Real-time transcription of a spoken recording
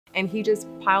And he just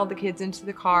piled the kids into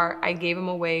the car. I gave him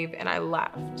a wave and I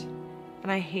left.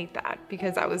 And I hate that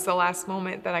because that was the last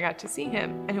moment that I got to see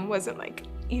him. And it wasn't like,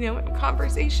 you know, a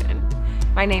conversation.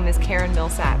 My name is Karen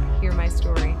Millsap. Hear my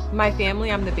story. My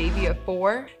family, I'm the baby of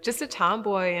 4. Just a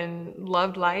tomboy and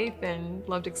loved life and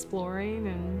loved exploring.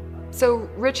 And so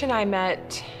Rich and I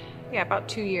met, about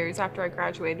 2 years after I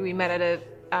graduated. We met at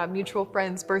a mutual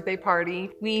friend's birthday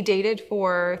party. We dated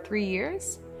for 3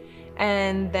 years.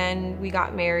 And then we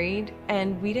got married,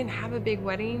 and we didn't have a big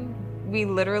wedding. We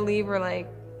literally were like,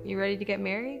 you ready to get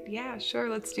married? Yeah, sure,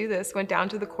 let's do this. Went down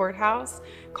to the courthouse,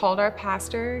 called our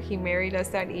pastor. He married us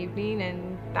that evening,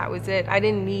 and that was it. I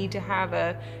didn't need to have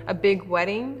a big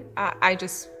wedding. I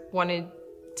just wanted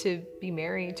to be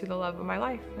married to the love of my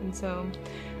life. And so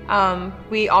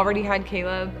we already had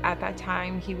Caleb at that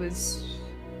time. He was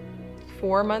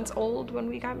 4 months old when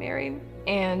we got married.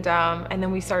 And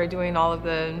then we started doing all of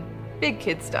the big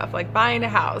kid stuff, like buying a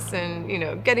house and, you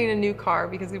know, getting a new car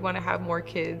because we want to have more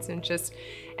kids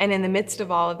and in the midst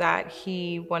of all of that,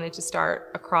 he wanted to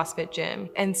start a CrossFit gym.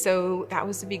 And so that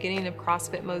was the beginning of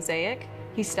CrossFit Mosaic.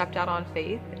 He stepped out on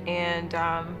faith, and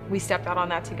we stepped out on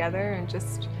that together and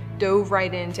just dove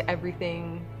right into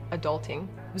everything adulting.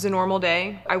 It was a normal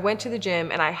day. I went to the gym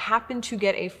and I happened to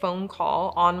get a phone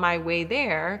call on my way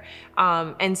there.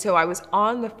 And so I was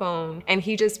on the phone and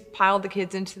he just piled the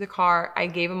kids into the car. I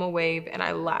gave him a wave and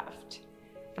I left.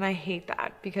 And I hate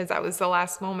that because that was the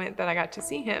last moment that I got to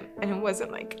see him. And it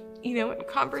wasn't like, you know, a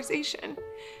conversation.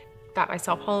 Got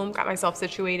myself home, got myself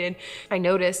situated. I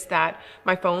noticed that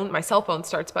my cell phone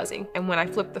starts buzzing. And when I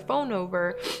flipped the phone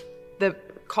over, the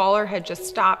caller had just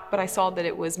stopped, but I saw that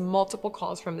it was multiple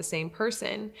calls from the same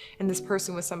person, and this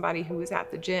person was somebody who was at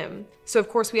the gym. So of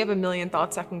course we have a million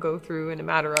thoughts that can go through in a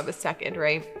matter of a second,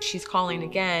 right? She's calling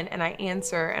again, and I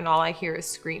answer, and all I hear is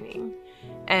screaming.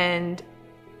 And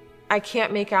I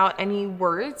can't make out any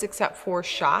words except for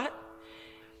shot.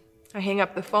 I hang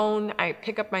up the phone, I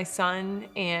pick up my son,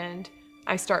 and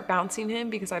I start bouncing him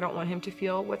because I don't want him to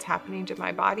feel what's happening to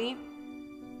my body.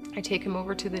 I take him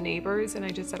over to the neighbors and I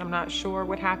just said, I'm not sure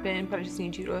what happened, but I just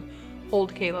need you to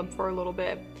hold Caleb for a little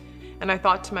bit. And I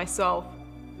thought to myself,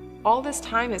 all this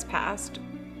time has passed.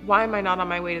 Why am I not on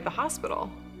my way to the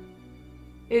hospital?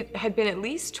 It had been at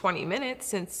least 20 minutes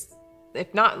since,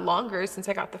 if not longer, since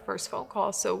I got the first phone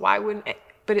call. So why wouldn't it,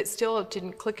 but it still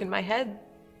didn't click in my head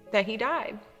that he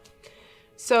died.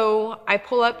 So I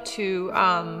pull up to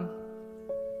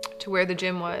where the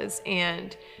gym was,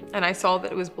 and I saw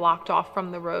that it was blocked off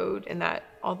from the road and that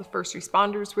all the first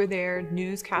responders were there,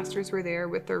 newscasters were there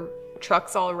with their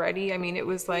trucks already. I mean, it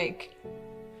was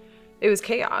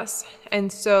chaos.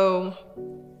 And so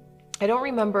I don't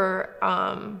remember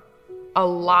a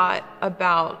lot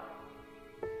about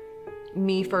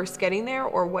me first getting there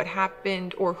or what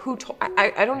happened or who told.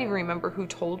 I don't even remember who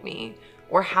told me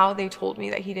or how they told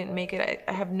me that he didn't make it.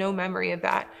 I have no memory of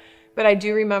that. But I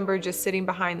do remember just sitting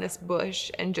behind this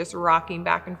bush and just rocking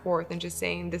back and forth and just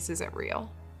saying, this isn't real.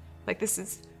 Like, this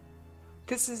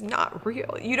is not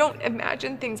real. You don't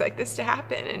imagine things like this to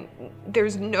happen, and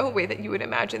there's no way that you would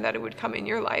imagine that it would come in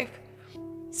your life.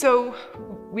 So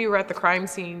we were at the crime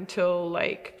scene till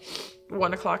like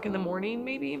 1 o'clock in the morning,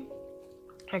 maybe.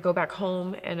 I go back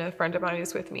home and a friend of mine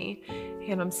is with me,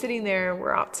 and I'm sitting there,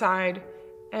 we're outside,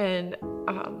 and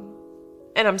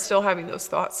I'm still having those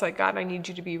thoughts like, God, I need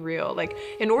you to be real. Like,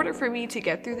 in order for me to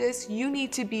get through this, you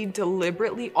need to be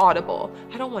deliberately audible.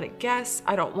 I don't want to guess.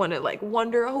 I don't want to like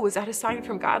wonder, oh, is that a sign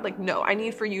from God? Like, no, I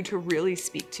need for you to really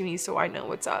speak to me so I know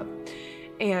what's up.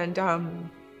 And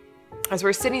as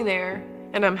we're sitting there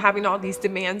and I'm having all these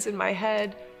demands in my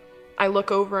head, I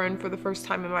look over and for the first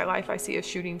time in my life, I see a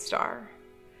shooting star.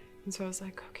 And so I was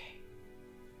like, okay,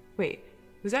 wait,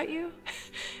 was that you?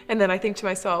 And then I think to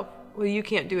myself, well, you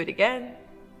can't do it again.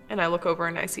 And I look over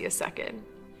and I see a second.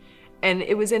 And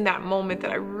it was in that moment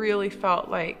that I really felt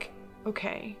like,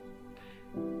 okay,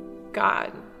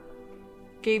 God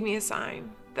gave me a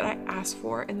sign that I asked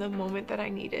for in the moment that I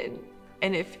needed.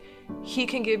 And if he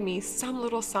can give me some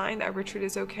little sign that Richard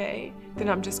is okay, then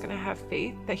I'm just gonna have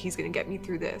faith that he's gonna get me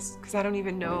through this, because I don't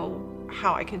even know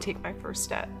how I can take my first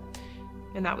step.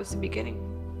 And that was the beginning.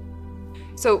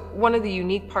 So one of the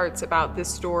unique parts about this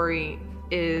story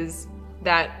is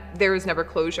that there was never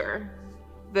closure.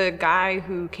 The guy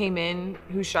who came in,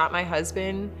 who shot my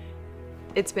husband,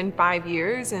 it's been 5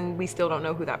 years and we still don't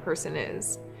know who that person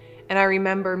is. And I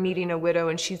remember meeting a widow,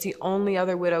 and she's the only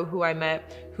other widow who I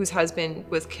met whose husband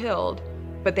was killed,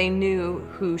 but they knew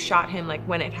who shot him, like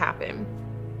when it happened.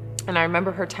 And I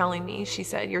remember her telling me, she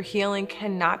said, your healing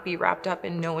cannot be wrapped up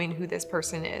in knowing who this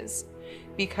person is,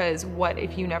 because what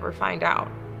if you never find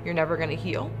out? You're never gonna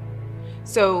heal.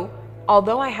 So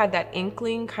although I had that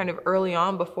inkling kind of early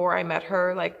on before I met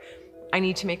her, like, I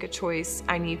need to make a choice.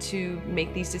 I need to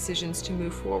make these decisions to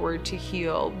move forward, to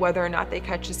heal, whether or not they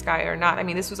catch this guy or not. I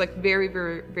mean, this was like very,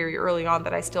 very, very early on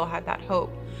that I still had that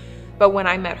hope. But when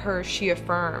I met her, she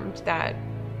affirmed that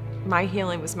my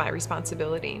healing was my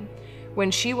responsibility. When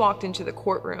she walked into the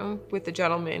courtroom with the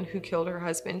gentleman who killed her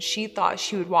husband, she thought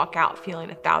she would walk out feeling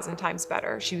 1,000 times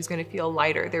better. She was going to feel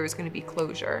lighter. There was going to be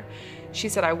closure. She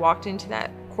said, I walked into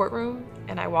that courtroom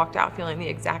and I walked out feeling the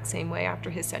exact same way after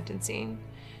his sentencing.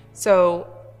 So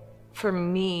for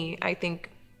me, I think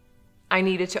I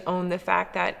needed to own the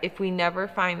fact that if we never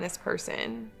find this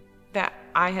person, that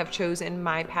I have chosen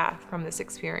my path from this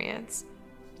experience.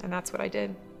 And that's what I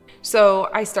did. So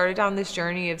I started down this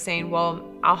journey of saying, well,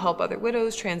 I'll help other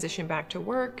widows transition back to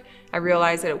work. I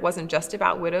realized that it wasn't just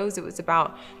about widows. It was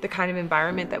about the kind of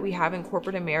environment that we have in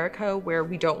corporate America, where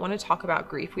we don't want to talk about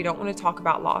grief. We don't want to talk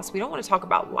about loss. We don't want to talk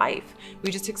about life. We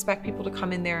just expect people to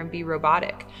come in there and be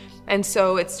robotic. And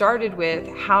so it started with,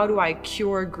 how do I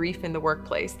cure grief in the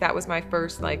workplace? That was my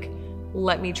first, like,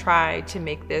 let me try to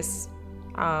make this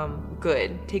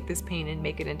good, take this pain and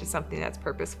make it into something that's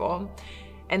purposeful.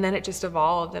 And then it just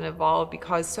evolved and evolved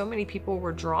because so many people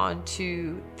were drawn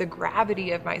to the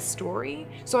gravity of my story.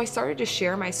 So I started to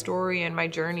share my story and my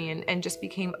journey, and just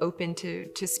became open to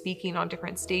speaking on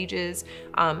different stages,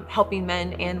 helping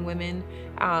men and women,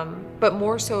 but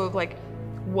more so of like,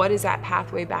 what is that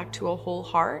pathway back to a whole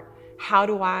heart? How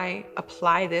do I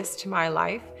apply this to my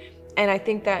life? And I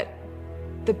think that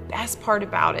the best part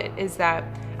about it is that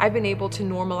I've been able to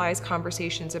normalize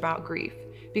conversations about grief.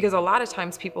 Because a lot of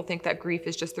times people think that grief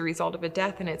is just the result of a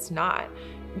death, and it's not.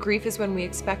 Grief is when we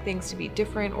expect things to be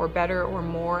different or better or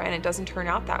more, and it doesn't turn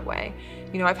out that way.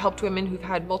 You know, I've helped women who've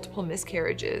had multiple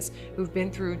miscarriages, who've been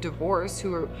through divorce,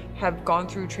 who have gone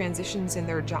through transitions in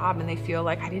their job, and they feel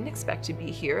like, I didn't expect to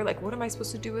be here. Like, what am I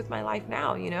supposed to do with my life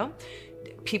now, you know?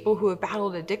 People who have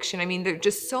battled addiction. I mean, there are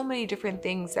just so many different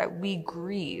things that we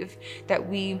grieve, that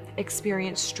we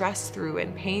experience stress through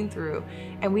and pain through.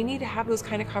 And we need to have those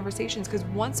kind of conversations, because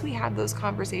once we have those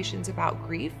conversations about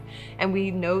grief and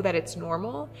we know that it's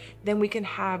normal, then we can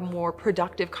have more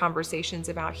productive conversations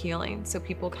about healing, so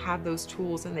people have those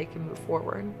tools and they can move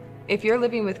forward. If you're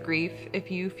living with grief, if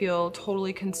you feel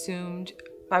totally consumed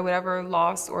by whatever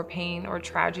loss or pain or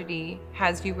tragedy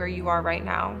has you where you are right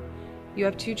now, you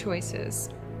have two choices.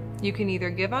 You can either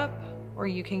give up or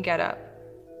you can get up.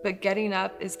 But getting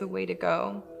up is the way to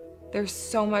go. There's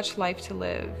so much life to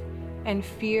live, and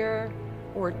fear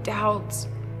or doubts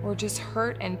or just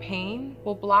hurt and pain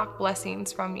will block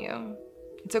blessings from you.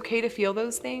 It's okay to feel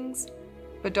those things,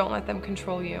 but don't let them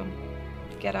control you.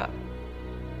 Get up.